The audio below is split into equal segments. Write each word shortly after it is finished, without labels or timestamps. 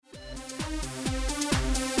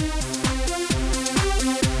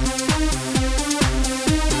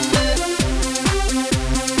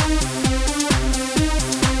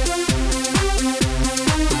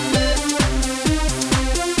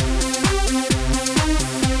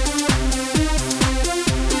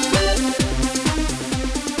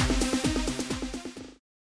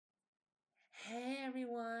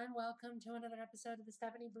to another episode of the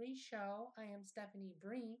Stephanie Bree Show. I am Stephanie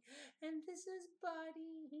Bree, and this is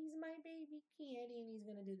Buddy. He's my baby kitty, and he's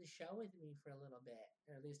gonna do the show with me for a little bit,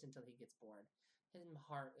 or at least until he gets bored. His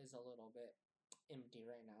heart is a little bit empty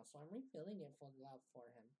right now, so I'm refilling it full of love for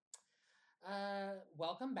him.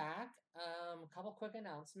 Welcome back. A couple quick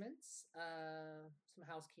announcements. Some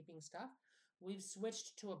housekeeping stuff. We've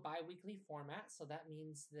switched to a bi-weekly format, so that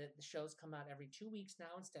means that the shows come out every 2 weeks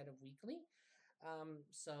now instead of weekly.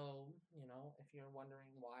 If you're wondering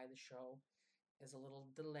why the show is a little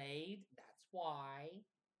delayed, that's why.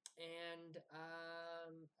 And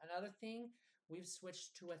another thing, we've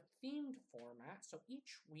switched to a themed format. So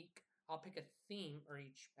each week I'll pick a theme, or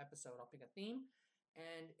each episode I'll pick a theme,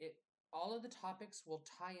 and all of the topics will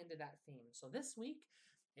tie into that theme. So this week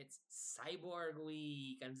it's Cyborg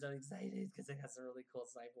Week. I'm so excited because it has some really cool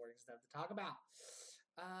cyborg stuff to talk about.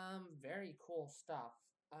 Very cool stuff.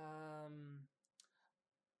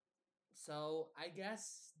 So I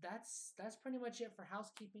guess that's pretty much it for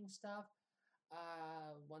housekeeping stuff.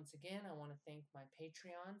 Once again, I want to thank my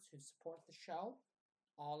Patreons who support the show.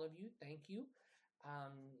 All of you, thank you.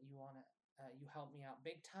 You help me out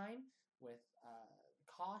big time with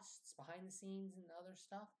costs behind the scenes and other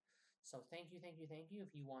stuff. So thank you, thank you, thank you.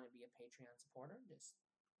 If you want to be a Patreon supporter, just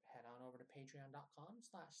head on over to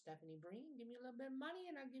patreon.com/Stephanie Bree and give me a little bit of money,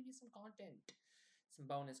 and I'll give you some content, some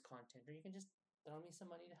bonus content, or you can just throw me some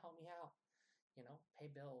money to help me out. Pay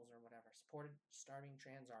bills or whatever. Supported starving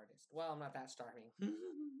trans artist. Well, I'm not that starving.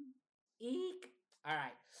 Eek. All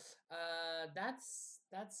right.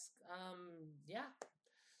 Yeah.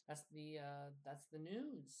 That's the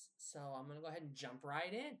news. So I'm gonna go ahead and jump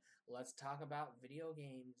right in. Let's talk about video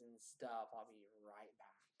games and stuff. I'll be right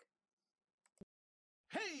back.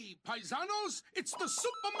 Hey, paisanos! It's the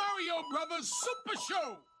Super Mario Brothers Super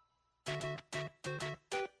Show!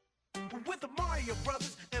 With the Mario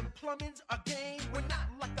Brothers and plumbing's a game. We're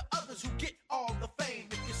not like the others who get all the fame.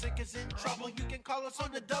 If your sink is in trouble, you can call us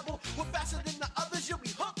on the double. We're faster than the others, you'll be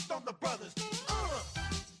hooked on the brothers.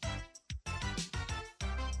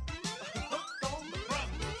 Hooked on the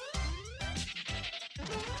brothers.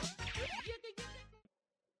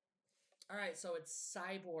 Alright, so it's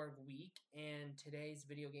Cyborg Week, and today's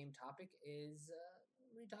video game topic is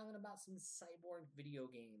we're talking about some cyborg video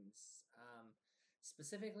games.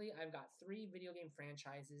 Specifically, I've got 3 video game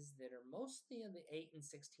franchises that are mostly in the 8 and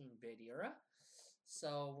 16-bit era.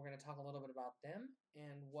 So we're going to talk a little bit about them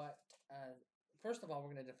and first of all,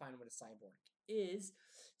 we're going to define what a cyborg is.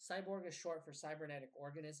 Cyborg is short for cybernetic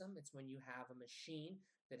organism. It's when you have a machine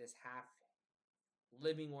that is half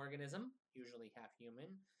living organism, usually half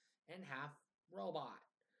human, and half robot.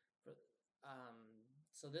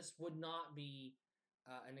 So this would not be,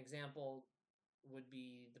 an example would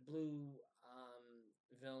be the blue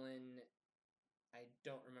villain, I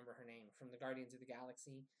don't remember her name, from the Guardians of the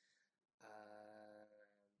Galaxy.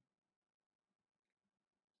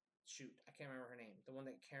 Shoot, I can't remember her name. The one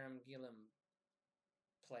that Karen Gillan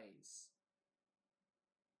plays.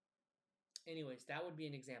 Anyways, that would be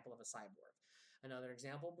an example of a cyborg. Another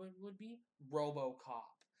example would be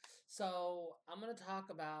RoboCop. So I'm going to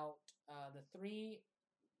talk about I'm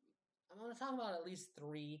going to talk about at least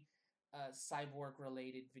 3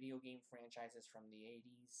 cyborg-related video game franchises from the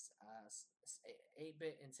 80s,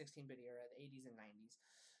 8-bit and 16-bit era, the 80s and 90s.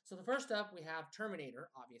 So the first up, we have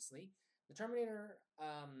Terminator, obviously. The Terminator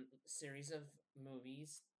series of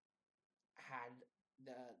movies had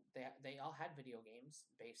they all had video games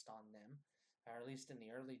based on them, or at least in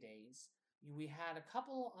the early days. We had a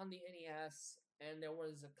couple on the NES, and there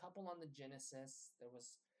was a couple on the Genesis. There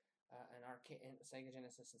was an arcade, Sega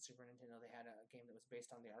Genesis and Super Nintendo. They had a game that was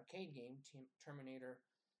based on the arcade game, Terminator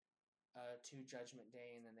 2 Judgment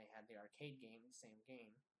Day, and then they had the arcade game,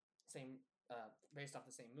 based off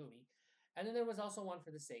the same movie. And then there was also one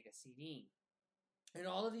for the Sega CD. In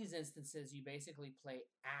all of these instances, you basically play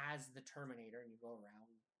as the Terminator, and you go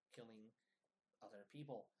around killing other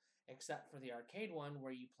people. Except for the arcade one,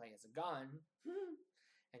 where you play as a gun,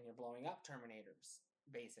 and you're blowing up Terminators,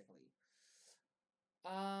 basically.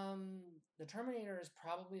 The Terminator is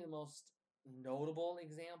probably the most notable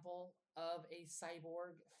example of a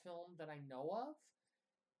cyborg film that I know of.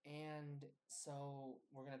 And so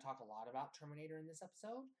we're going to talk a lot about Terminator in this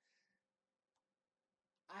episode.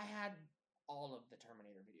 I had all of the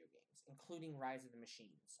Terminator video games, including Rise of the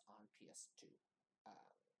Machines on PS2.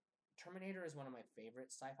 Terminator is one of my favorite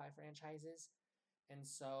sci-fi franchises. And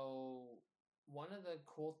so one of the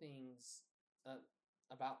cool things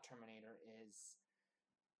about Terminator is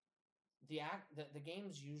the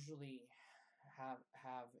games usually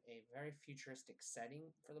have a very futuristic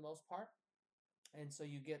setting for the most part, and so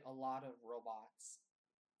you get a lot of robots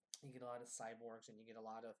You get a lot of cyborgs, and you get a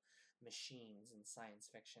lot of machines and science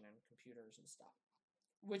fiction and computers and stuff,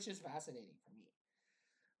 which is fascinating for me.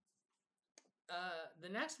 The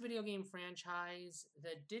next video game franchise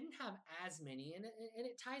that didn't have as many, and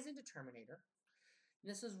it ties into Terminator.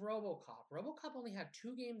 This is RoboCop. RoboCop only had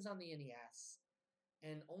 2 games on the NES,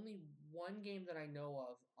 and only 1 game that I know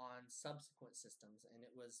of on subsequent systems, and it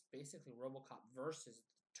was basically RoboCop versus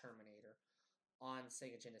Terminator on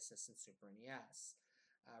Sega Genesis and Super NES.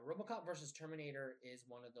 RoboCop versus Terminator is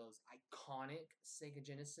one of those iconic Sega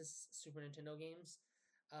Genesis Super Nintendo games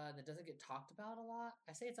that doesn't get talked about a lot.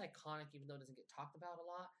 I say it's iconic even though it doesn't get talked about a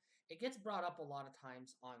lot. It gets brought up a lot of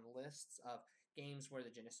times on lists of games where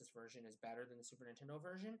the Genesis version is better than the Super Nintendo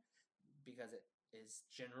version because it is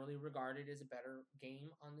generally regarded as a better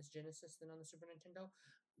game on this Genesis than on the Super Nintendo.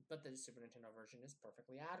 But the Super Nintendo version is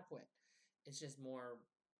perfectly adequate. It's just more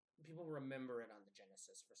people remember it on the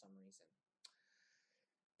Genesis for some reason.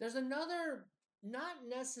 There's another, not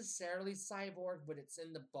necessarily Cyborg, but it's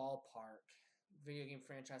in the ballpark video game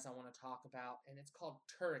franchise I want to talk about, and it's called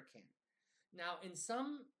Turrican. Now, in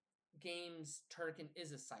some games, Turrican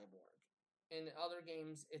is a cyborg. In other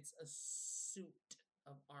games, it's a suit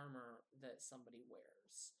of armor that somebody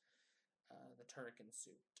wears, the Turrican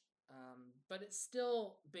suit. But it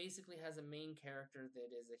still basically has a main character that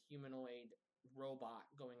is a humanoid robot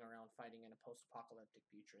going around fighting in a post-apocalyptic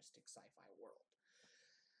futuristic sci-fi world.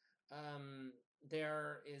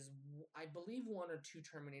 There is, I believe, 1 or 2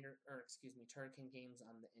 Turrican games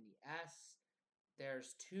on the NES.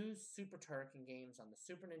 There's 2 Super Turrican games on the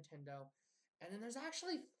Super Nintendo, and then there's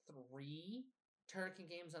actually 3 Turrican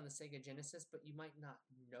games on the Sega Genesis, but you might not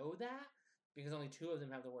know that because only 2 of them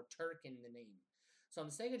have the word Turrican in the name. So on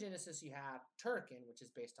the Sega Genesis, you have Turrican, which is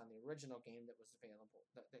based on the original game that was available,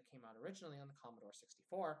 that came out originally on the Commodore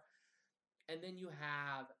 64, and then you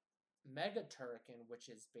have Mega Turrican, which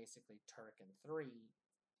is basically Turrican 3,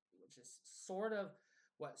 which is sort of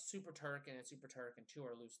what Super Turrican and Super Turrican 2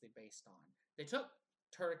 are loosely based on. They took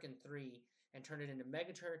Turrican 3 and turned it into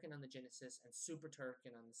Mega Turrican on the Genesis and Super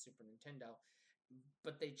Turrican on the Super Nintendo,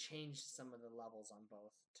 but they changed some of the levels on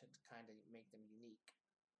both to kind of make them unique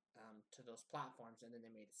to those platforms, and then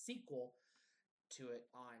they made a sequel to it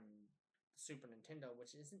on Super Nintendo,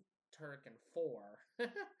 which isn't Turrican 4,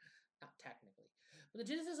 not technically. But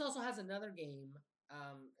the Genesis also has another game.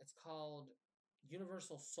 It's called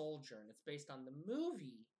Universal Soldier, and it's based on the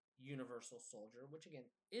movie Universal Soldier, which again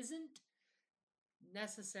isn't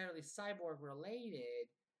necessarily cyborg related,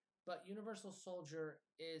 but Universal Soldier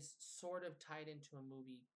is sort of tied into a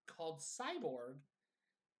movie called Cyborg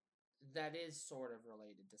that is sort of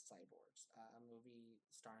related to cyborgs, a movie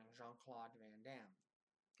starring Jean-Claude Van Damme.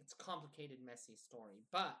 It's a complicated, messy story,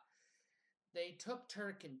 but they took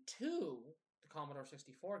Turrican 2, the Commodore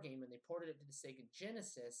 64 game, and they ported it to the Sega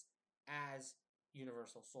Genesis as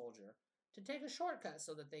Universal Soldier to take a shortcut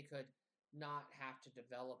so that they could not have to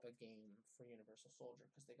develop a game for Universal Soldier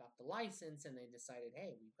because they got the license and they decided,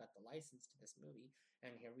 hey, we've got the license to this movie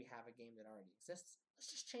and here we have a game that already exists. Let's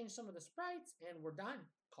just change some of the sprites and we're done.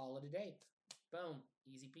 Call it a day. Boom.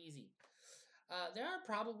 Easy peasy. There are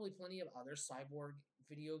probably plenty of other cyborg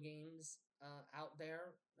video games out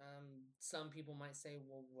there. Some people might say,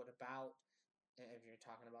 well, what about, if you're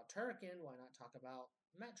talking about Turrican, why not talk about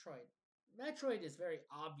Metroid? Metroid is very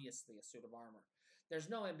obviously a suit of armor. There's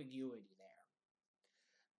no ambiguity there.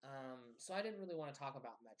 So I didn't really want to talk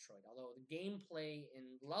about Metroid, although the gameplay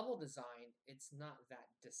and level design, it's not that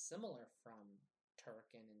dissimilar from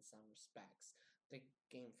Turrican in some respects. The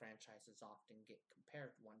game franchises often get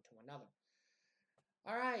compared one to another.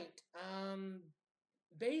 All right.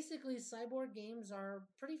 Basically, cyborg games are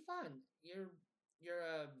pretty fun. You're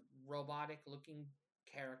a robotic looking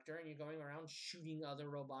character and you're going around shooting other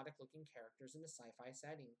robotic looking characters in a sci-fi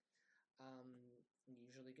setting. You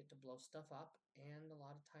usually get to blow stuff up, and a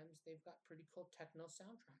lot of times they've got pretty cool techno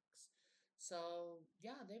soundtracks. So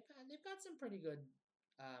yeah, they've got some pretty good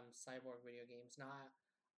cyborg video games. Now,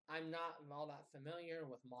 I'm not all that familiar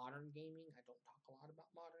with modern gaming. I don't talk a lot about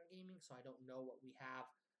modern gaming, so I don't know what we have,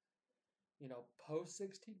 post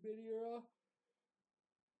 16-bit era.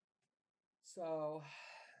 So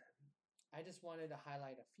I just wanted to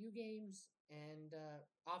highlight a few games, and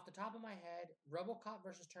off the top of my head, RoboCop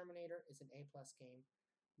versus Terminator is an A+ game.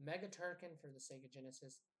 Mega Turrican for the Sega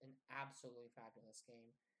Genesis, an absolutely fabulous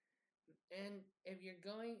game. And if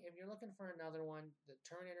you're looking for another one, the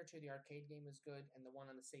Terminator 2, the arcade game is good, and the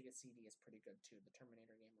one on the Sega CD is pretty good too, the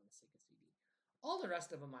Terminator game on the Sega CD. All the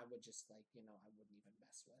rest of them I would just I wouldn't even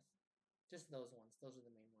mess with. Just those ones. Those are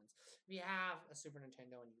the main ones. If you have a Super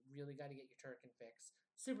Nintendo and you really got to get your Turrican fix,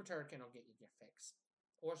 Super Turrican will get you your fix.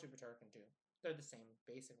 Or Super Turrican 2. They're the same,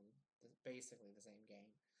 basically the same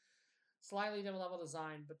game. Slightly different level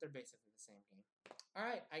design, but they're basically the same game. All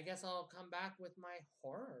right, I guess I'll come back with my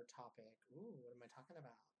horror topic. Ooh, what am I talking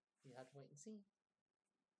about? You have to wait and see.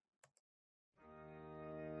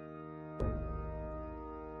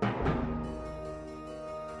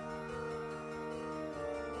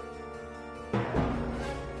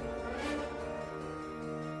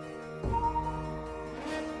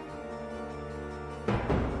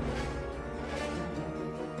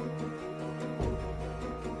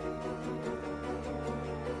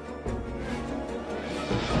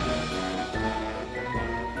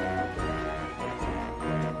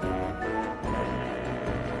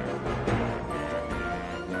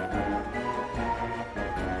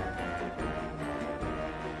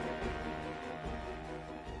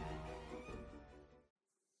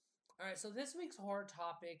 All right, so this week's horror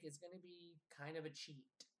topic is going to be kind of a cheat.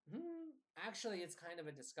 Actually, it's kind of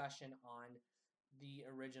a discussion on the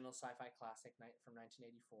original sci-fi classic from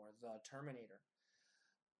 1984, The Terminator.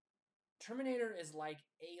 Terminator is like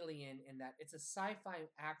Alien in that it's a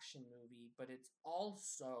sci-fi action movie, but it's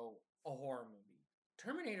also a horror movie.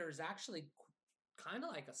 Terminator is actually kind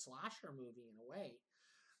of like a slasher movie in a way.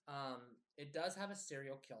 It does have a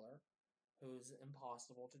serial killer who's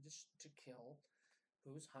impossible to kill,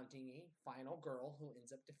 who's hunting a final girl who ends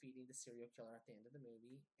up defeating the serial killer at the end of the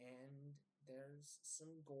movie, and there's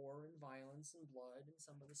some gore and violence and blood and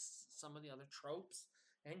some of the other tropes.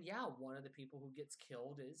 And yeah, one of the people who gets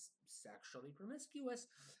killed is sexually promiscuous,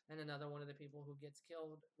 and another one of the people who gets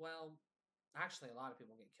killed, well, actually a lot of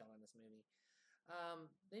people get killed in this movie.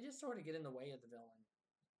 They just sort of get in the way of the villain.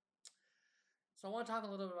 So I want to talk a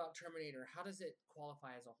little bit about Terminator. How does it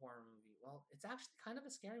qualify as a horror movie? Well, it's actually kind of a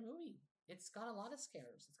scary movie. It's got a lot of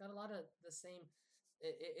scares. It's got a lot of the same.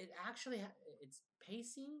 It actually its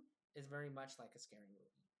pacing is very much like a scary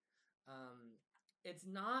movie. It's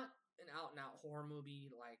not an out and out horror movie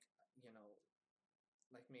like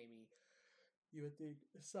like maybe you would think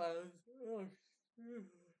Silence. Oh,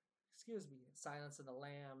 excuse me, Silence of the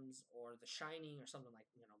Lambs or The Shining or something like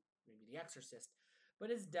maybe The Exorcist. But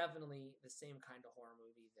it's definitely the same kind of horror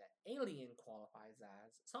movie that Alien qualifies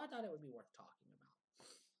as. So I thought it would be worth talking about.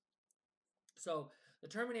 So, The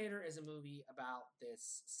Terminator is a movie about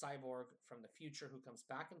this cyborg from the future who comes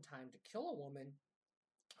back in time to kill a woman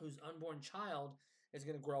whose unborn child is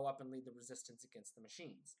going to grow up and lead the resistance against the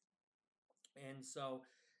machines. And so,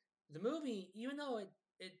 the movie, even though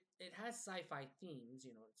it has sci-fi themes,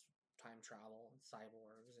 it's time travel and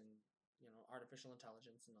cyborgs and artificial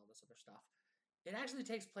intelligence and all this other stuff. It actually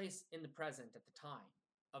takes place in the present at the time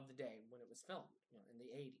of the day when it was filmed, in the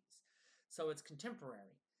 80s. So it's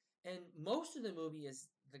contemporary. And most of the movie is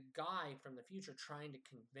the guy from the future trying to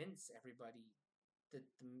convince everybody that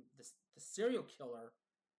the serial killer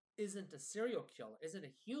isn't a serial killer, isn't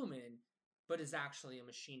a human, but is actually a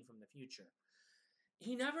machine from the future.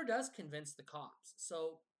 He never does convince the cops.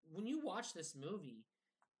 So when you watch this movie,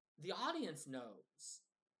 the audience knows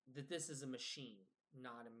that this is a machine,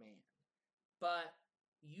 not a man. But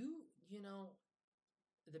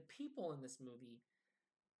the people in this movie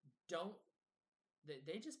don't,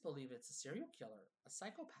 they just believe it's a serial killer, a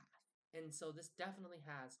psychopath. And so this definitely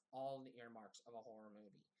has all the earmarks of a horror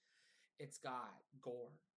movie. It's got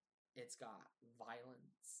gore, it's got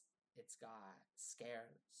violence, it's got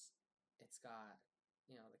scares, it's got,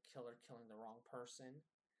 the killer killing the wrong person.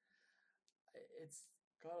 It's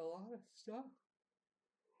got a lot of stuff.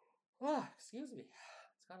 Excuse me.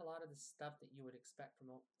 It's got a lot of the stuff that you would expect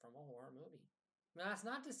from a horror movie. Now, that's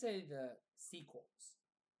not to say the sequels.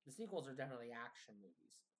 The sequels are definitely action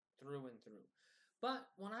movies through and through.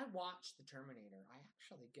 But when I watch The Terminator, I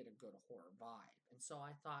actually get a good horror vibe. And so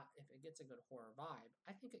I thought if it gets a good horror vibe,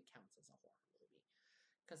 I think it counts as a horror movie.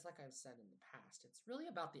 Because like I've said in the past, it's really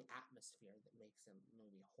about the atmosphere that makes a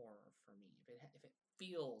movie horror for me. If it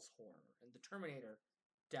feels horror, and The Terminator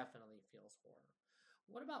definitely feels horror.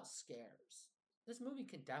 What about scares? This movie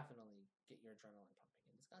can definitely get your adrenaline pumping.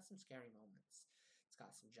 And it's got some scary moments. It's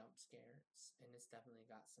got some jump scares, and it's definitely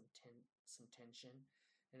got some tension,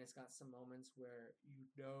 and it's got some moments where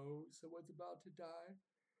someone's about to die,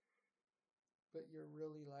 but you're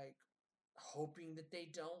really like hoping that they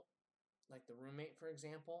don't, like the roommate, for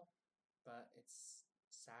example. But it's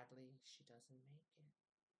sadly she doesn't make it.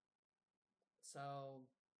 So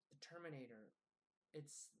the Terminator,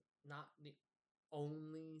 it's not the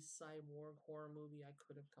only cyborg horror movie I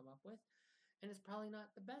could have come up with. And it's probably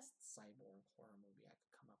not the best cyborg horror movie I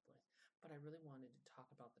could come up with. But I really wanted to talk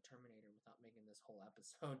about the Terminator without making this whole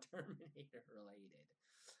episode Terminator related.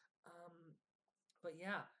 Um, but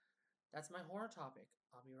yeah, that's my horror topic.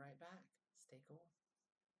 I'll be right back. Stay cool.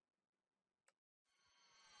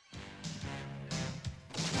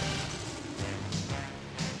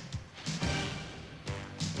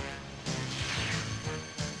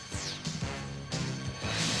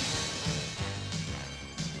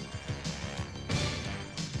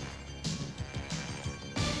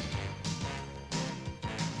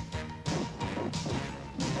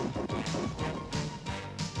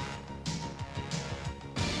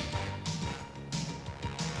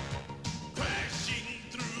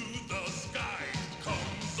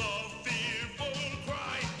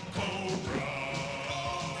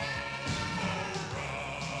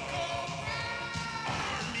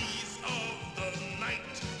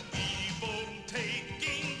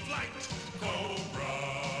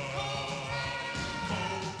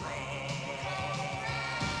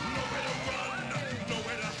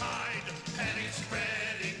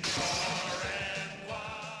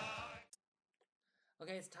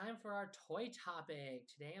 for our toy topic.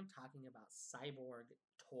 Today I'm talking about cyborg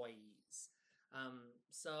toys.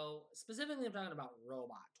 So specifically I'm talking about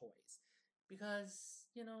robot toys because,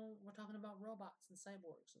 we're talking about robots and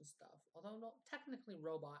cyborgs and stuff. Although no, technically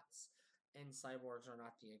robots and cyborgs are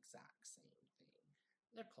not the exact same thing.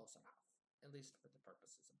 They're close enough, at least for the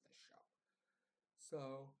purposes of this show.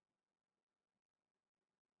 So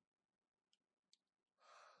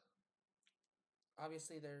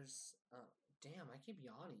obviously there's damn, I keep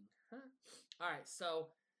yawning. All right,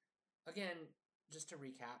 so again, just to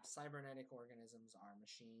recap, cybernetic organisms are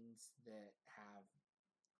machines that have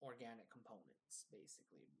organic components,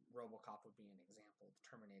 basically. RoboCop would be an example. The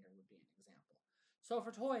Terminator would be an example. So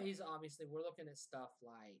for toys, obviously, we're looking at stuff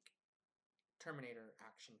like Terminator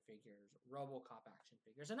action figures, RoboCop action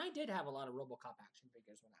figures, and I did have a lot of RoboCop action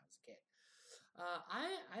figures when I was a kid.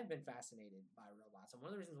 I've been fascinated by robots, and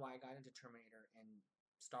one of the reasons why I got into Terminator and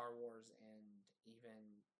Star Wars and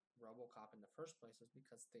even RoboCop in the first place was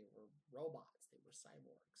because they were robots, they were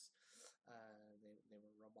cyborgs, they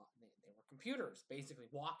were they were computers, basically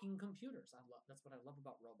walking computers. That's what I love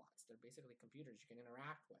about robots. They're basically computers you can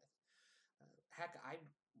interact with. Heck, I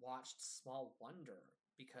watched Small Wonder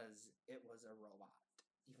because it was a robot,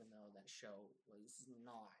 even though that show was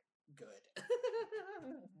not good.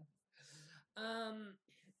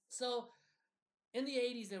 So in the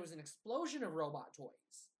 80s there was an explosion of robot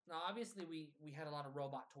toys. Now obviously we had a lot of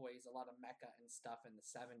robot toys, a lot of mecha and stuff in the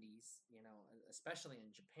 70s, especially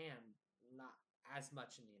in Japan, not as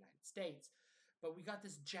much in the United States, but we got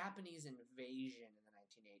this Japanese invasion in the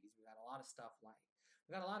 1980s. We got a lot of stuff like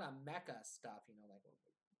we got a lot of mecha stuff, like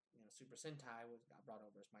Super Sentai got brought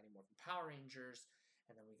over as Mighty Morphin Power Rangers,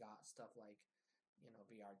 and then we got stuff like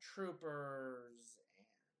VR Troopers and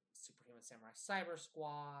Superhuman Samurai Cyber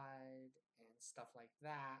Squad and stuff like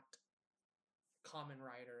that, Kamen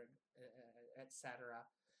Rider, etc.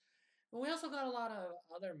 But we also got a lot of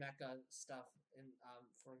other mecha stuff,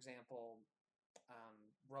 for example,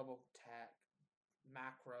 Robotech,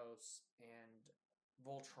 Macros, and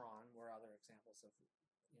Voltron were other examples of,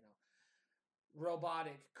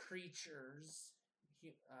 robotic creatures,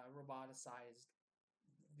 roboticized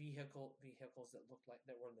vehicles that looked like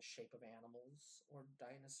that were in the shape of animals or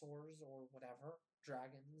dinosaurs or whatever,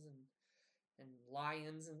 dragons and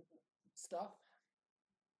lions and stuff.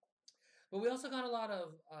 But we also got a lot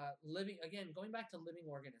of living, again, going back to living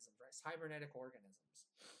organisms, right? Cybernetic organisms.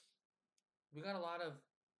 We got a lot of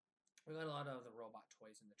the robot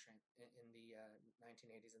toys in the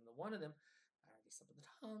 1980s, and one of them, I already slipped the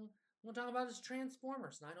tongue. I'm going to talk about is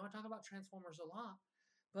Transformers. Now I know I talk about Transformers a lot,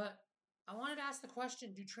 but I wanted to ask the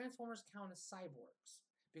question: do Transformers count as cyborgs?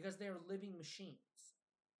 Because they are living machines,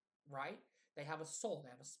 right? They have a soul, they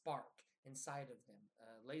have a spark inside of them,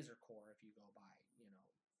 laser core. If you go by,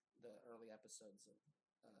 the early episodes of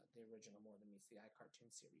the original More Than Meets the Eye cartoon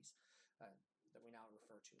series that we now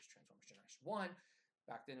refer to as Transformers Generation 1.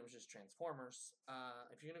 Back then it was just Transformers.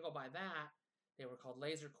 If you're going to go by that, they were called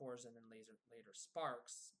laser cores and then later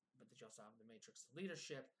sparks, but you also have the Matrix of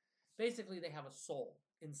Leadership. Basically, they have a soul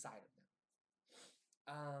inside of them.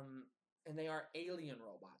 And they are alien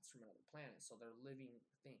robots from another planet, so they're living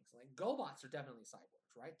things. Like GoBots are definitely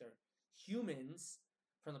cyborgs, right? They're humans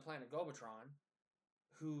from the planet Gobatron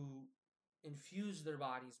who infused their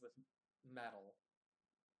bodies with metal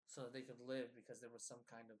so that they could live because there was some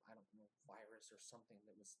kind of, I don't know, virus or something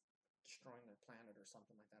that was destroying their planet or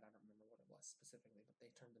something like that. I don't remember what it was specifically, but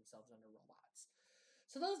they turned themselves into robots.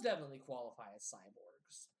 So those definitely qualify as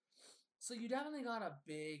cyborgs. So you definitely got a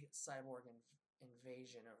big cyborg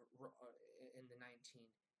invasion in the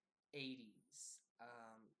 1980s,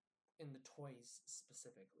 in the toys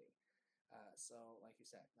specifically. So like I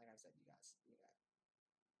said, you got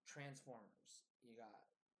Transformers, you got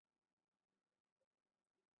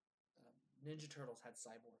Ninja Turtles had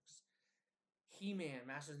cyborgs. He-Man,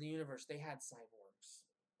 Masters of the Universe, they had cyborgs.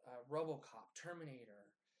 RoboCop,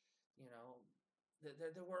 Terminator,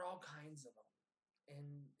 there were all kinds of them,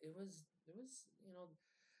 and it was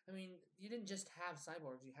I mean, you didn't just have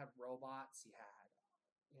cyborgs. You had robots. You had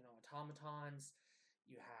automatons.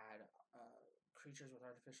 You had creatures with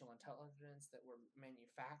artificial intelligence that were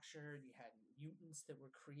manufactured. You had mutants that were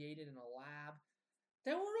created in a lab.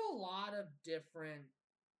 There were a lot of different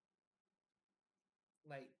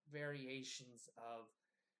variations of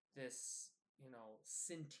this,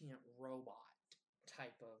 sentient robot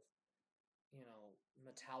type of,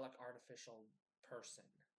 metallic artificial person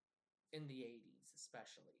in the 80s,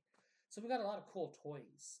 especially. So we got a lot of cool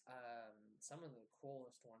toys. Some of the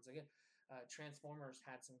coolest ones. Again, Transformers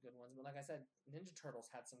had some good ones, but like I said, Ninja Turtles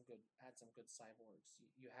had some good cyborgs.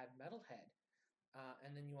 You had Metalhead,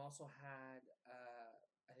 and then you also had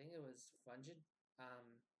I think it was what was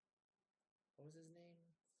his name?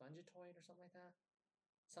 Fungitoid or something like that.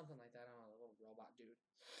 Something like that. I don't know, the little robot dude.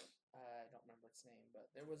 I don't remember its name, but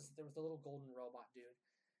there was the little golden robot dude.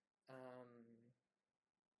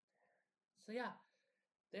 So yeah,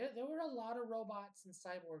 there were a lot of robots and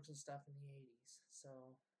cyborgs and stuff in the 80s.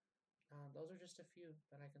 So those are just a few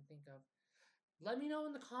that I can think of. Let me know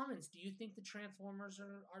in the comments. Do you think the Transformers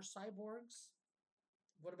are cyborgs?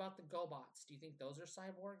 What about the GoBots? Do you think those are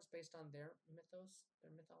cyborgs based on their mythos,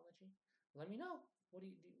 their mythology? Let me know. What do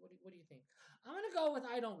you think? I'm gonna go with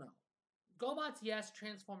I don't know. GoBots, yes.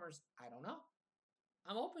 Transformers, I don't know.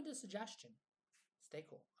 I'm open to suggestion. Stay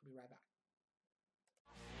cool. I'll be right back.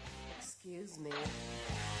 Excuse me.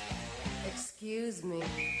 Excuse me.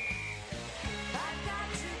 I've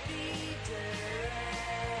got to be direct.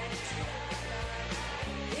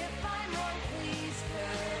 If I'm wrong, please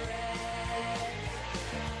correct.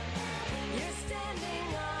 You're standing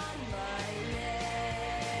on my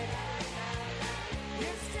neck.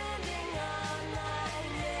 You're standing on my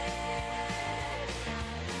neck.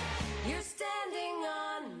 You're standing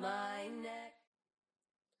on my neck.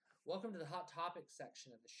 Welcome to the Hot Topics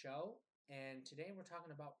section of the show. And today we're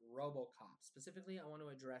talking about RoboCop. Specifically, I want to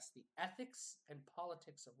address the ethics and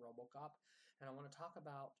politics of RoboCop. And I want to talk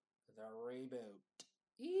about the reboot.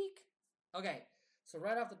 Eek! Okay, so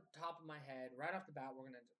right off the top of my head, right off the bat, we're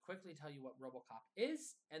going to quickly tell you what RoboCop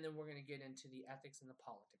is. And then we're going to get into the ethics and the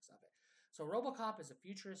politics of it. So RoboCop is a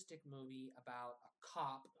futuristic movie about a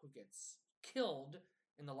cop who gets killed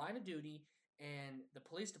in the line of duty, and the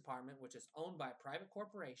police department, which is owned by a private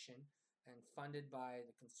corporation and funded by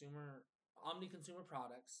the Omni Consumer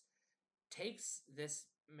Products, takes this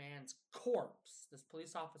man's corpse, this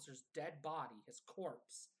police officer's dead body, his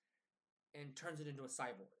corpse, and turns it into a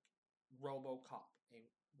cyborg, RoboCop, a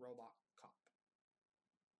robot cop,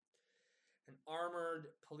 an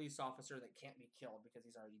armored police officer that can't be killed because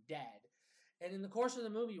he's already dead. And in the course of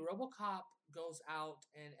the movie, RoboCop goes out,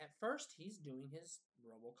 and at first he's doing his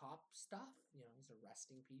RoboCop stuff. You know, he's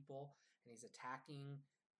arresting people and he's attacking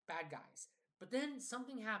bad guys. But then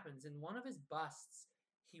something happens. In one of his busts,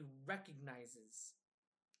 he recognizes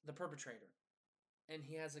the perpetrator. And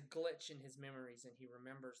he has a glitch in his memories, and he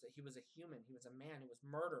remembers that he was a human. He was a man who was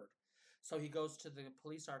murdered. So he goes to the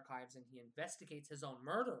police archives and he investigates his own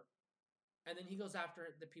murder. And then he goes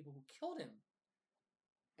after the people who killed him.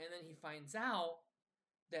 And then he finds out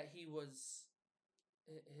that his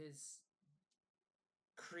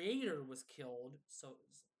creator was killed, so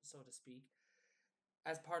to speak,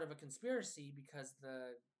 as part of a conspiracy because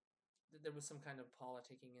there was some kind of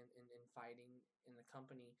politicking and fighting in the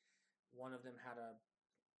company. One of them had a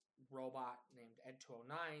robot named Ed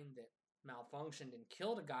 209 that malfunctioned and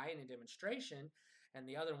killed a guy in a demonstration, and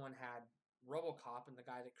the other one had RoboCop, and the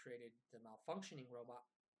guy that created the malfunctioning robot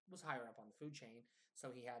was higher up on the food chain,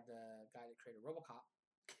 so he had the guy that created RoboCop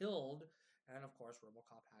killed, and of course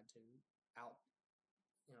RoboCop had to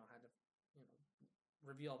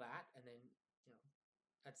reveal that, and then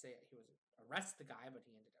I'd say he was arrest the guy, but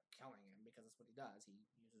he ended up killing him because that's what he does. He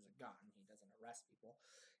uses a gun. He doesn't arrest people.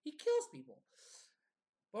 He kills people.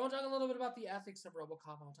 But I want to talk a little bit about the ethics of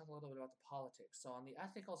RoboCop. I want to talk a little bit about the politics. So on the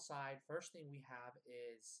ethical side, first thing we have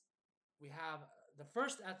the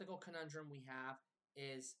first ethical conundrum we have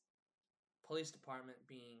is police department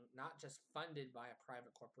being not just funded by a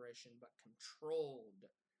private corporation, but controlled.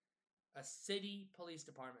 A city police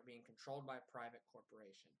department being controlled by a private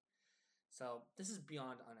corporation. So this is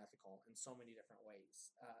beyond unethical in so many different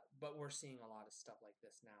ways. But we're seeing a lot of stuff like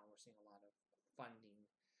this now. We're seeing a lot of funding,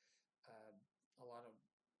 a lot of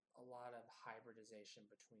hybridization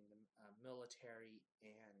between the military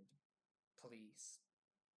and police.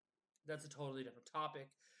 That's a totally different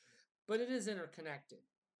topic, but it is interconnected.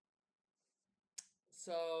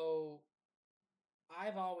 So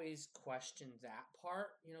I've always questioned that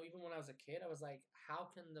part. You know, even when I was a kid, I was like, how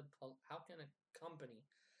can a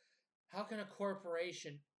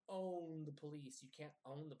corporation own the police? You can't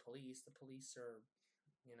own the police. The police are,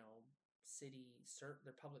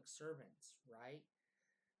 they're public servants, right?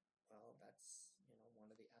 Well, that's, one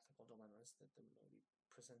of the ethical dilemmas that the movie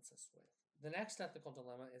presents us with. The next ethical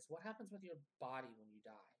dilemma is what happens with your body when you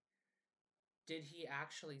die? Did he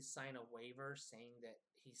actually sign a waiver saying that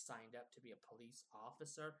he signed up to be a police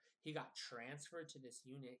officer? He got transferred to this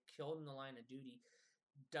unit, killed in the line of duty.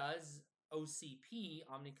 Does OCP,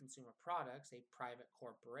 Omni Consumer Products, a private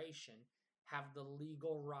corporation, have the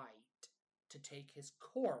legal right to take his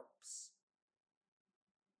corpse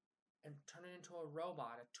and turn it into a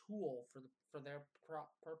robot, a tool for their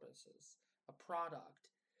purposes, a product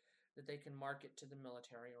that they can market to the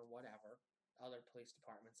military or whatever, other police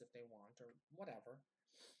departments if they want, or whatever?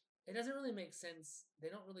 It doesn't really make sense. They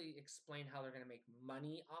don't really explain how they're going to make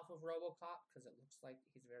money off of RoboCop because it looks like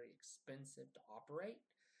he's very expensive to operate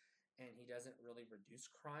and he doesn't really reduce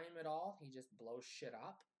crime at all. He just blows shit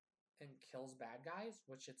up and kills bad guys,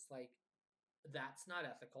 which it's like that's not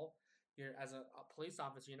ethical. You're as a police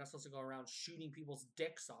officer, you're not supposed to go around shooting people's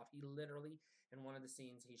dicks off. He literally, in one of the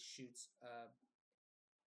scenes, he shoots a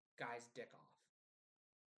guy's dick off.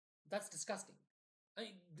 That's disgusting. I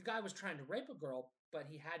mean, the guy was trying to rape a girl, but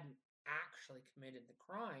he hadn't actually committed the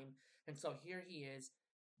crime, and so here he is,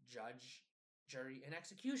 judge, jury, and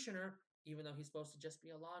executioner, even though he's supposed to just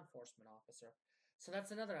be a law enforcement officer. So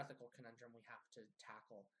that's another ethical conundrum we have to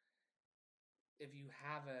tackle. If you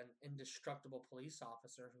have an indestructible police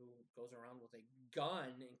officer who goes around with a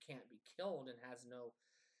gun and can't be killed and has no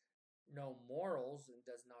morals and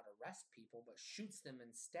does not arrest people but shoots them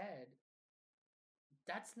instead,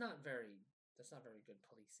 that's not very good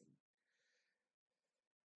policing.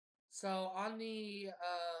 So on the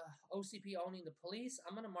OCP owning the police,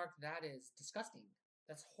 I'm gonna mark that as disgusting.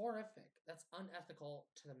 That's horrific. That's unethical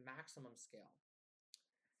to the maximum scale.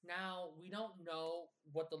 Now, we don't know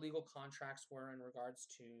what the legal contracts were in regards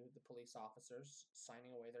to the police officers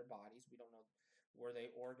signing away their bodies. We don't know, were they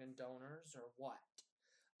organ donors or what?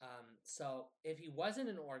 So if he wasn't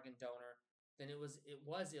an organ donor, then it was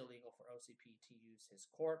illegal for OCP to use his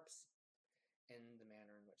corpse in the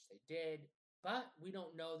manner in which they did. But we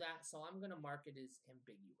don't know that, so I'm going to mark it as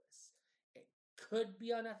ambiguous. It could be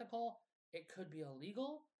unethical. It could be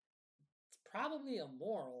illegal. It's probably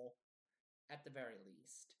immoral at the very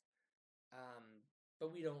least. But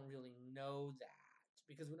we don't really know that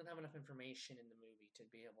because we don't have enough information in the movie to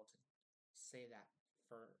be able to say that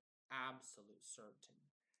for absolute certain.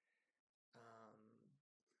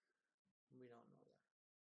 We don't know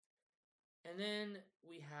that. And then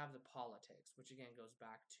we have the politics, which again goes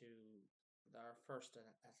back to our first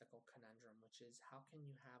ethical conundrum, which is how can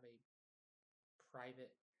you have a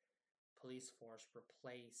private police force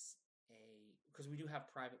replace because we do have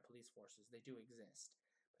private police forces, they do exist.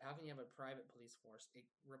 But how can you have a private police force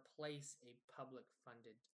replace a public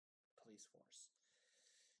funded police force?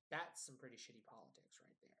 That's some pretty shitty politics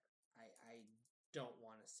right there. I don't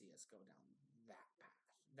want to see us go down that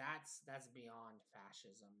path. That's beyond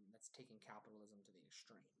fascism. That's taking capitalism to the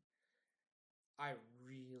extreme. I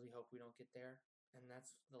really hope we don't get there, and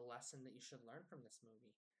that's the lesson that you should learn from this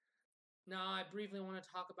movie. Now, I briefly want to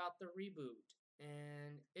talk about the reboot,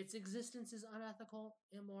 and its existence is unethical,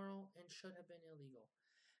 immoral, and should have been illegal.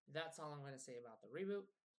 That's all I'm going to say about the reboot.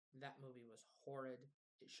 That movie was horrid.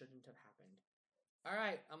 It shouldn't have happened. All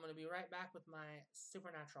right, I'm going to be right back with my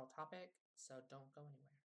supernatural topic, so don't go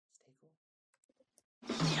anywhere. Stay cool.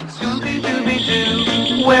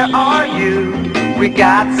 Scooby-Dooby-Doo, where are you? We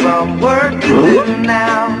got some work to do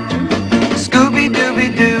now.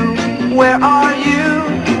 Scooby-Dooby-Doo, where are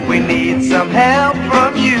you? We need some help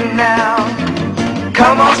from you now.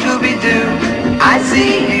 Come on, Scooby-Doo, I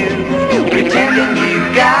see you, pretending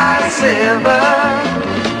you got silver.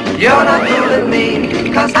 You're not fooling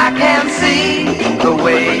me, cause I can see the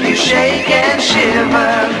way you shake and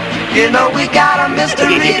shiver. You know we got a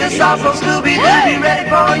mystery to solve, so Scooby-Doo, be ready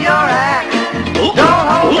for your act. Don't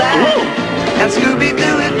hold back. And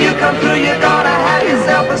Scooby-Doo, if you come through, you're gonna have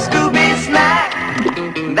yourself a Scooby snack.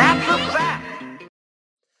 That's a fact.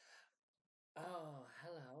 Oh,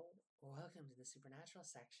 hello. Welcome to the supernatural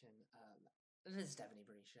section of the Stephanie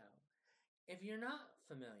Bree Show. If you're not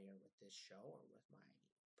familiar with this show or with my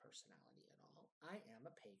personality at all, I am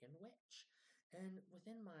a pagan witch. And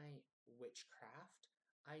within my witchcraft,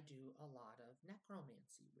 I do a lot of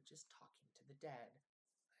necromancy, which is talking to the dead,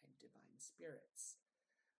 and divine spirits.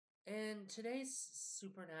 And today's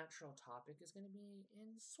supernatural topic is going to be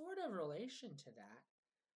in sort of relation to that.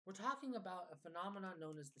 We're talking about a phenomenon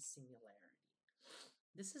known as the singularity.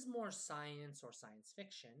 This is more science or science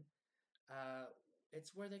fiction.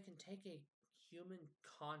 It's where they can take a human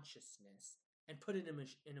consciousness and put it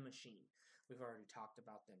in a machine. We've already talked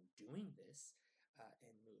about them doing this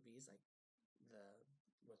in movies like the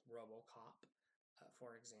with RoboCop,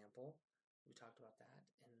 for example. We talked about that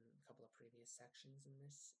in a couple of previous sections in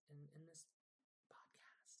this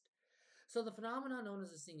podcast. So the phenomenon known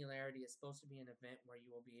as a singularity is supposed to be an event where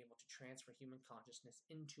you will be able to transfer human consciousness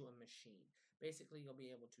into a machine. Basically, you'll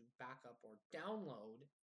be able to back up or download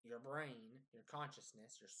your brain, your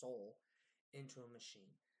consciousness, your soul into a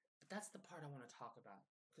machine. But that's the part I want to talk about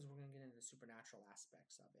because we're going to get into the supernatural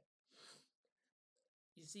aspects of it.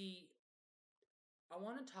 You see, I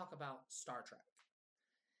want to talk about Star Trek.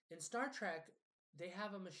 In Star Trek, they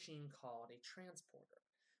have a machine called a transporter.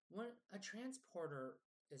 When a transporter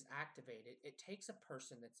is activated, it takes a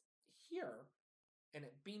person that's here and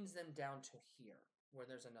it beams them down to here, where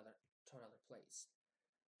there's another place.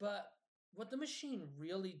 But what the machine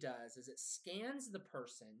really does is it scans the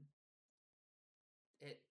person,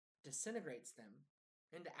 it disintegrates them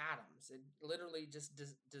into atoms. It literally just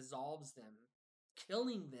dissolves them,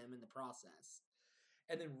 killing them in the process,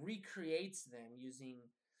 and then recreates them using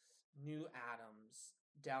new atoms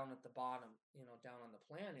down at the bottom, down on the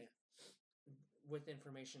planet, with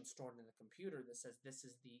information stored in the computer that says this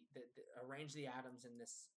is arrange the atoms in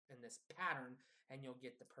this pattern, and you'll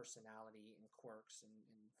get the personality and quirks and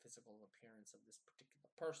physical appearance of this particular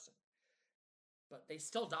person. But they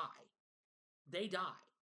still die. They die.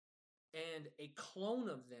 And a clone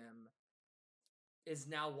of them is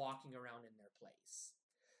now walking around in their place.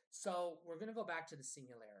 So we're going to go back to the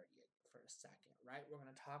singularity for a second, right? We're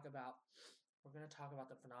going to talk about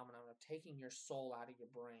the phenomenon of taking your soul out of your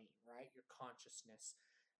brain, right? Your consciousness,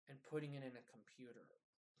 and putting it in a computer.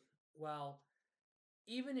 Well,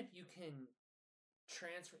 even if you can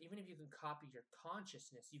copy your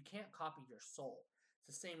consciousness, you can't copy your soul.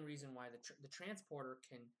 It's the same reason why the transporter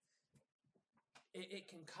can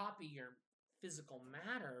copy your physical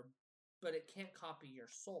matter, but it can't copy your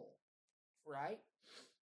soul, right?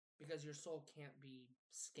 Because your soul can't be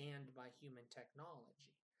scanned by human technology.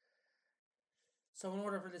 So in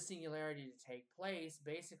order for the singularity to take place,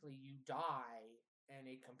 basically you die and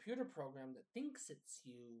a computer program that thinks it's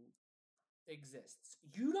you exists.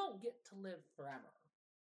 You don't get to live forever.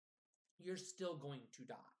 You're still going to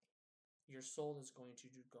die. Your soul is going to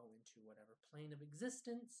go into whatever plane of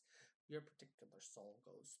existence your particular soul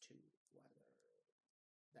goes to, whether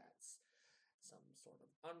that's some sort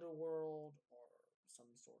of underworld or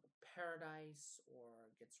some sort of paradise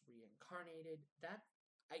or gets reincarnated. That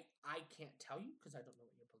I can't tell you because I don't know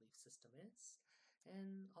what your belief system is,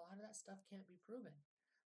 and a lot of that stuff can't be proven.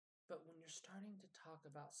 But when you're starting to talk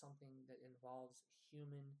about something that involves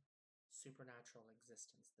human supernatural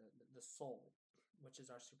existence, the soul, which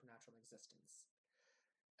is our supernatural existence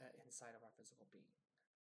inside of our physical being,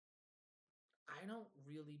 I don't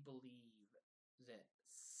really believe that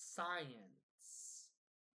science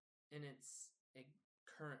in its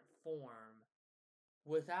current form,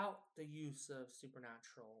 without the use of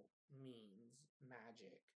supernatural means,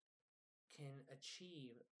 magic, can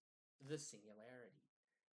achieve the singularity.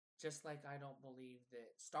 Just like I don't believe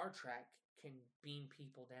that Star Trek can beam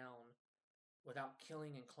people down without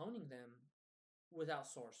killing and cloning them without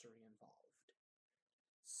sorcery involved.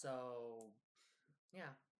 So,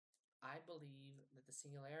 yeah, I believe that the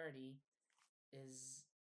singularity is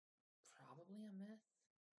probably a myth.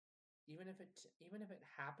 Even if it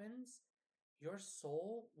happens, your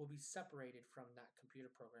soul will be separated from that computer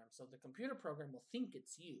program. So the computer program will think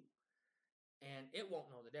it's you, and it won't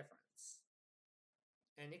know the difference.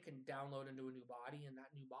 And it can download into a new body, and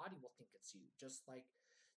that new body will think it's you. Just like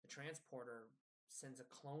the transporter sends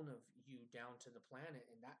a clone of you down to the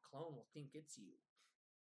planet, and that clone will think it's you.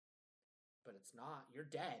 But it's not. You're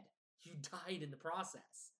dead. You died in the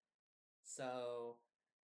process. So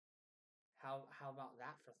how about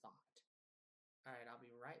that for thought? All right, I'll be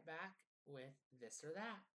right back with this or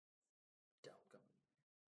that. Don't go anywhere.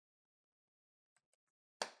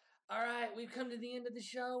 All right, we've come to the end of the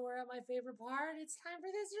show. We're at my favorite part. It's time for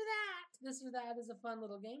this or that. This or that is a fun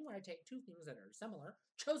little game where I take two things that are similar,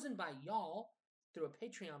 chosen by y'all through a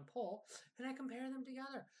Patreon poll, and I compare them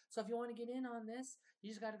together. So if you want to get in on this, you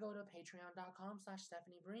just got to go to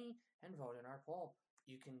patreon.com/Stephanie Bree and vote in our poll.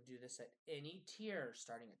 You can do this at any tier,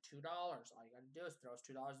 starting at $2. All you got to do is throw us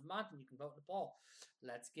 $2 a month, and you can vote in the poll.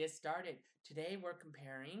 Let's get started. Today we're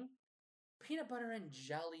comparing peanut butter and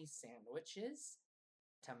jelly sandwiches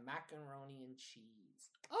to macaroni and cheese.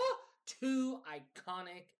 Oh, two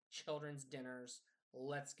iconic children's dinners.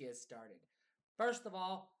 Let's get started. First of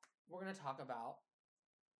all, we're going to talk about,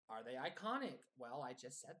 are they iconic? Well, I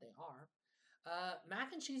just said they are.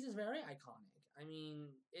 Mac and cheese is very iconic. I mean,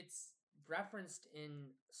 it's referenced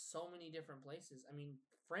in so many different places. I mean,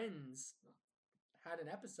 Friends had an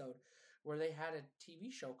episode where they had a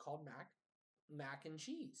TV show called Mac and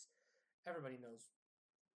Cheese. Everybody knows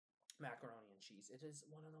macaroni and cheese. It is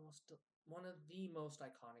one of the most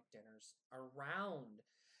iconic dinners around.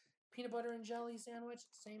 Peanut butter and jelly sandwich,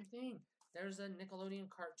 same thing. There's a Nickelodeon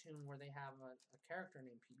cartoon where they have a character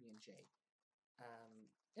named PB&J.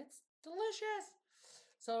 It's delicious.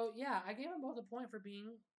 So yeah, I gave them both a point for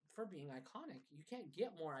being iconic. You can't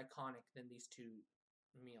get more iconic than these two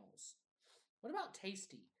meals. What about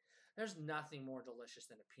tasty? There's nothing more delicious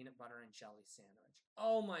than a peanut butter and jelly sandwich.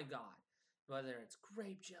 Oh my god. Whether it's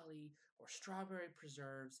grape jelly or strawberry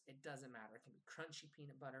preserves, it doesn't matter. It can be crunchy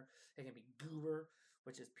peanut butter. It can be goober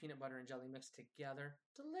which is peanut butter and jelly mixed together.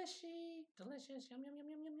 Delicious, yum, yum, yum,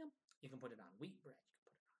 yum, yum, yum. You can put it on wheat bread. You can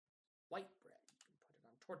put it on white bread. You can put it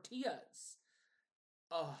on tortillas.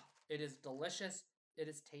 Oh, it is delicious. It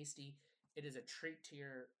is tasty. It is a treat to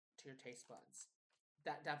your taste buds.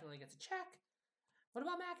 That definitely gets a check. What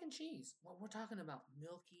about mac and cheese? Well, we're talking about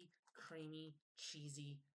milky, creamy,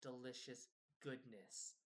 cheesy, delicious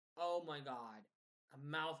goodness. Oh my god. A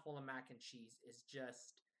mouthful of mac and cheese is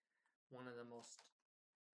just one of the most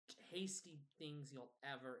tasty things you'll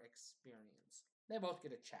ever experience. They both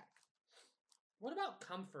get a check. What about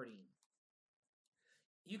comforting?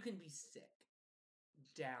 You can be sick,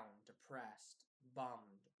 down, depressed,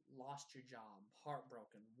 bummed, lost your job,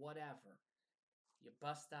 heartbroken, whatever. You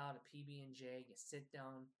bust out a PB&J, you sit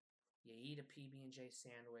down, you eat a PB&J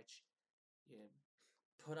sandwich, you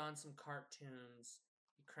put on some cartoons,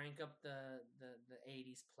 you crank up the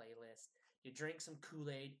 80s playlist, you drink some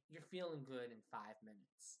Kool-Aid, you're feeling good in 5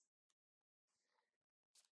 minutes.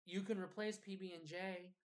 You can replace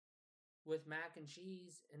PB&J with mac and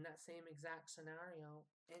cheese in that same exact scenario,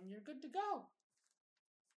 and you're good to go.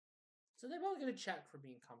 So they both get a check for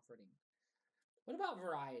being comforting. What about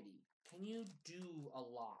variety? Can you do a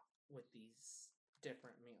lot with these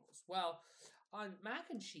different meals? Well, on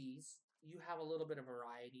mac and cheese, you have a little bit of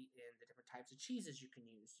variety in the different types of cheeses you can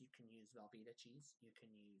use. You can use Velveeta cheese, you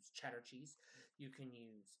can use cheddar cheese, you can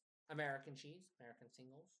use American cheese, American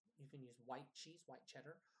singles, you can use white cheese, white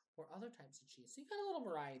cheddar, or other types of cheese. So you got a little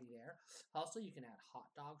variety there. Also, you can add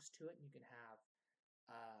hot dogs to it. You can have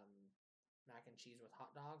mac and cheese with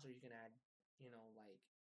hot dogs, or you can add, like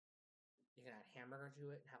you can add hamburger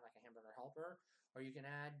to it and have like a hamburger helper, or you can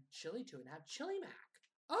add chili to it and have chili mac.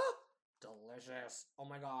 Oh, delicious! Oh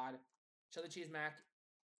my god, chili cheese mac.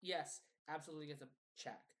 Yes, absolutely gets a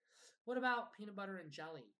check. What about peanut butter and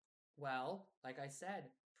jelly? Well, like I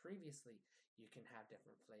said previously, you can have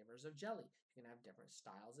different flavors of jelly. You can have different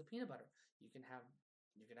styles of peanut butter. You can have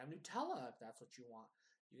Nutella if that's what you want.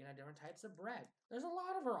 You can have different types of bread. There's a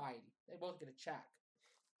lot of variety. They both get a check.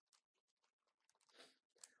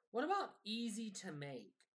 What about easy to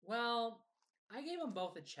make? Well, I gave them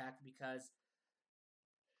both a check because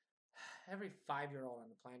every 5-year-old on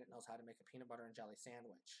the planet knows how to make a peanut butter and jelly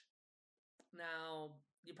sandwich. Now,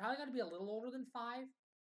 you probably got to be a little older than 5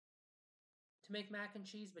 to make mac and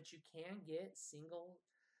cheese, but you can get single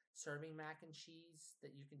serving mac and cheese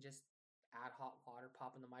that you can just add hot water,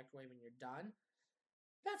 pop in the microwave, and you're done.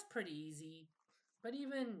 That's pretty easy. But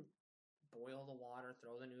even boil the water,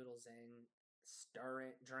 throw the noodles in,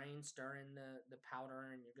 stir it, drain, stir in the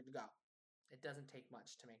powder, and you're good to go. It doesn't take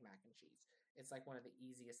much to make mac and cheese. It's like one of the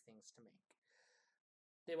easiest things to make.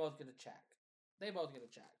 They both get a check. They both get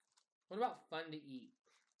a check. What about fun to eat?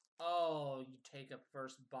 Oh, you take a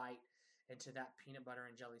first bite into that peanut butter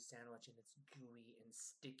and jelly sandwich, and it's gooey and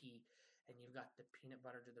sticky, and you've got the peanut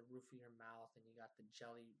butter to the roof of your mouth, and you got the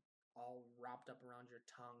jelly all wrapped up around your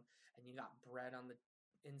tongue, and you got bread on the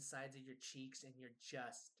insides of your cheeks, and you're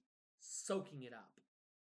just soaking it up.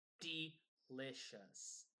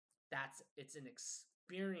 Delicious. It's an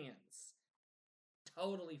experience.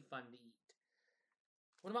 Totally fun to eat.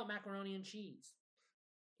 What about macaroni and cheese?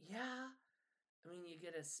 Yeah, I mean, you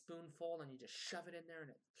get a spoonful and you just shove it in there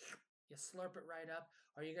and you slurp it right up,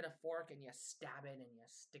 or you get a fork and you stab it and you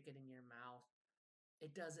stick it in your mouth.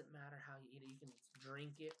 It doesn't matter how you eat it. You can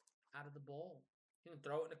drink it out of the bowl. You can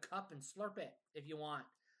throw it in a cup and slurp it if you want.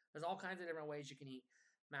 There's all kinds of different ways you can eat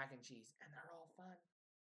mac and cheese, and they're all fun.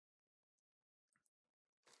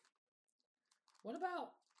 What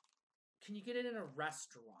about, can you get it in a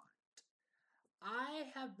restaurant? I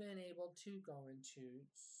have been able to go into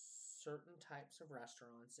certain types of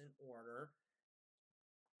restaurants and order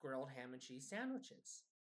grilled ham and cheese sandwiches.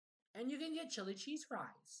 And you can get chili cheese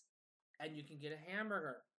fries. And you can get a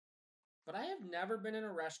hamburger. But I have never been in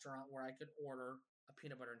a restaurant where I could order a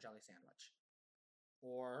peanut butter and jelly sandwich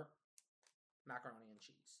or macaroni and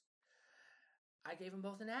cheese. I gave them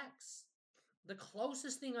both an X. The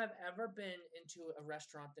closest thing I've ever been into a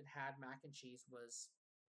restaurant that had mac and cheese was,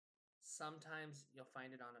 sometimes you'll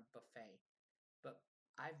find it on a buffet, but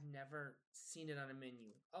I've never seen it on a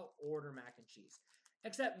menu. Oh, order mac and cheese,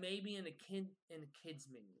 except maybe in a kids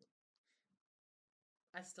menu.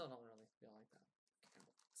 I still don't really feel like that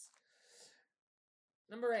counts.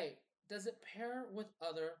 Number 8, does it pair with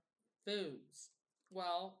other foods?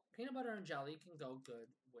 Well, peanut butter and jelly can go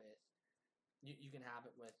good with. You can have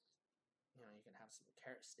it with, you can have some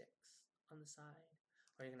carrot sticks on the side.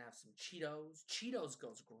 Or you can have some Cheetos. Cheetos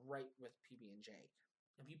goes great with PB&J.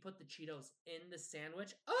 If you put the Cheetos in the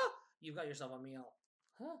sandwich, you've got yourself a meal.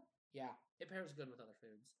 Huh? Yeah, it pairs good with other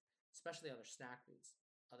foods, especially other snack foods.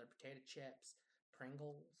 Other potato chips,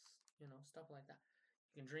 Pringles, stuff like that.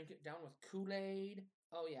 You can drink it down with Kool-Aid.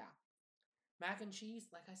 Oh yeah. Mac and cheese,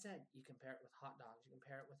 like I said, you can pair it with hot dogs. You can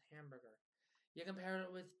pair it with hamburger. You can pair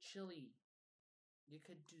it with chili. You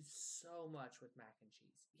could do so much with mac and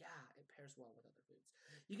cheese. Yeah, it pairs well with other foods.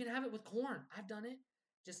 You can have it with corn. I've done it.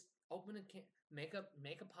 Just open a can, make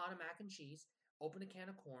a pot of mac and cheese. Open a can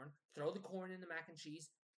of corn. Throw the corn in the mac and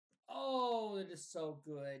cheese. Oh, it is so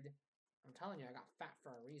good. I'm telling you, I got fat for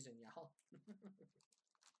a reason, y'all.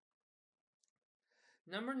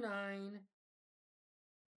 Number 9,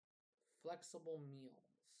 flexible meals.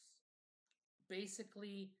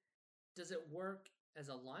 Basically, does it work as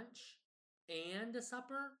a lunch and a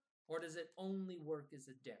supper, or does it only work as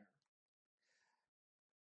a dinner?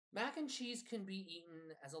 Mac and cheese can be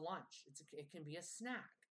eaten as a lunch. It can be a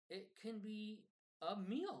snack. It can be a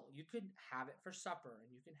meal. You could have it for supper,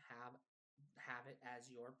 and you can have it as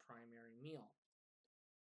your primary meal.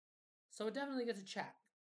 So it definitely gets a check.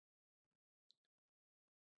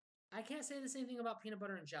 I can't say the same thing about peanut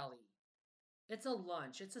butter and jelly. It's a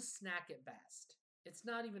lunch. It's a snack at best. It's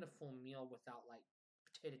not even a full meal without like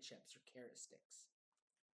potato chips or carrot sticks.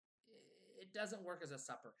 It doesn't work as a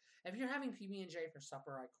supper. If you're having PB&J for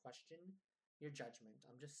supper, I question your judgment.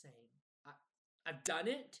 I'm just saying. I've done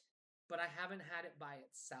it, but I haven't had it by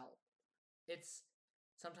itself. It's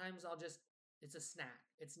sometimes it's a snack.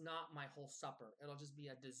 It's not my whole supper. It'll just be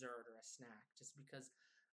a dessert or a snack just because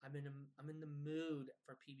I'm in the mood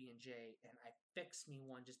for PB&J and I fix me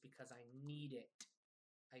one just because I need it.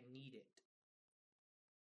 I need it.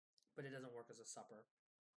 But it doesn't work as a supper.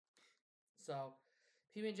 So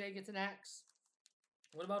PB&J gets an X.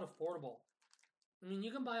 What about affordable? I mean,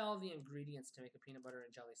 you can buy all the ingredients to make a peanut butter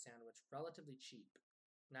and jelly sandwich relatively cheap.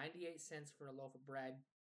 98 cents for a loaf of bread.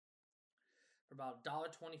 For about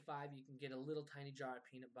 $1.25, you can get a little tiny jar of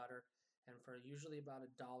peanut butter. And for usually about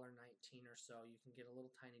 $1.19 or so, you can get a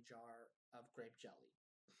little tiny jar of grape jelly.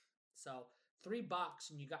 So $3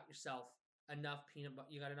 and you got yourself enough peanut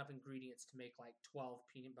butter. You got enough ingredients to make like 12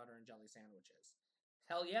 peanut butter and jelly sandwiches.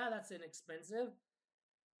 Hell yeah, that's inexpensive.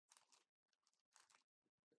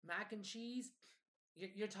 Mac and cheese,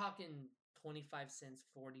 you're talking 25 cents,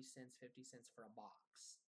 40 cents, 50 cents for a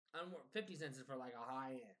box. 50 cents is for like a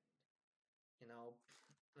high end.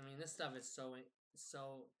 I mean, this stuff is so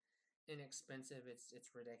inexpensive.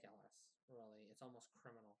 It's ridiculous. Really, it's almost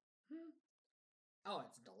criminal. Oh,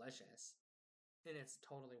 it's delicious, and it's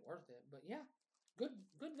totally worth it. But yeah, good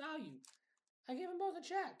value. I gave them both a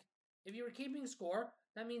check. If you were keeping score,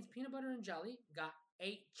 that means peanut butter and jelly got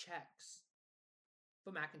 8 checks,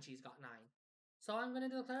 but mac and cheese got 9. So I'm going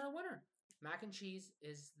to declare a winner. Mac and cheese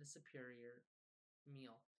is the superior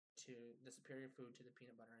meal to the superior food to the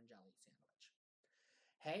peanut butter and jelly sandwich.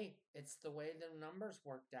 Hey, it's the way the numbers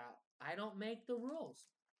worked out. I don't make the rules,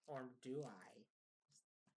 or do I?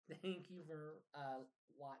 Thank you for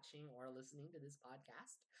watching or listening to this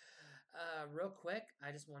podcast. Real quick,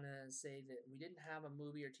 I just want to say that we didn't have a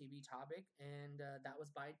movie or TV topic, and that was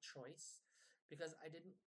by choice because I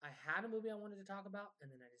had a movie I wanted to talk about,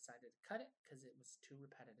 and then I decided to cut it because it was too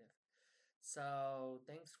repetitive. So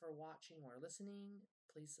thanks for watching or listening.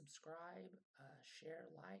 Please subscribe,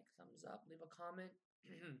 share, like, thumbs up, leave a comment.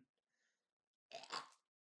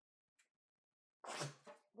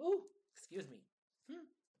 Ooh, excuse me.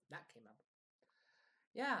 That came up.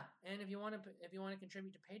 Yeah, and if you want to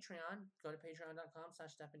contribute to Patreon, go to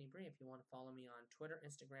patreon.com/StephanieBree. If you want to follow me on Twitter,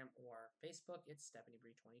 Instagram, or Facebook, it's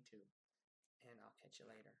StephanieBree22. And I'll catch you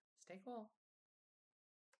later. Stay cool.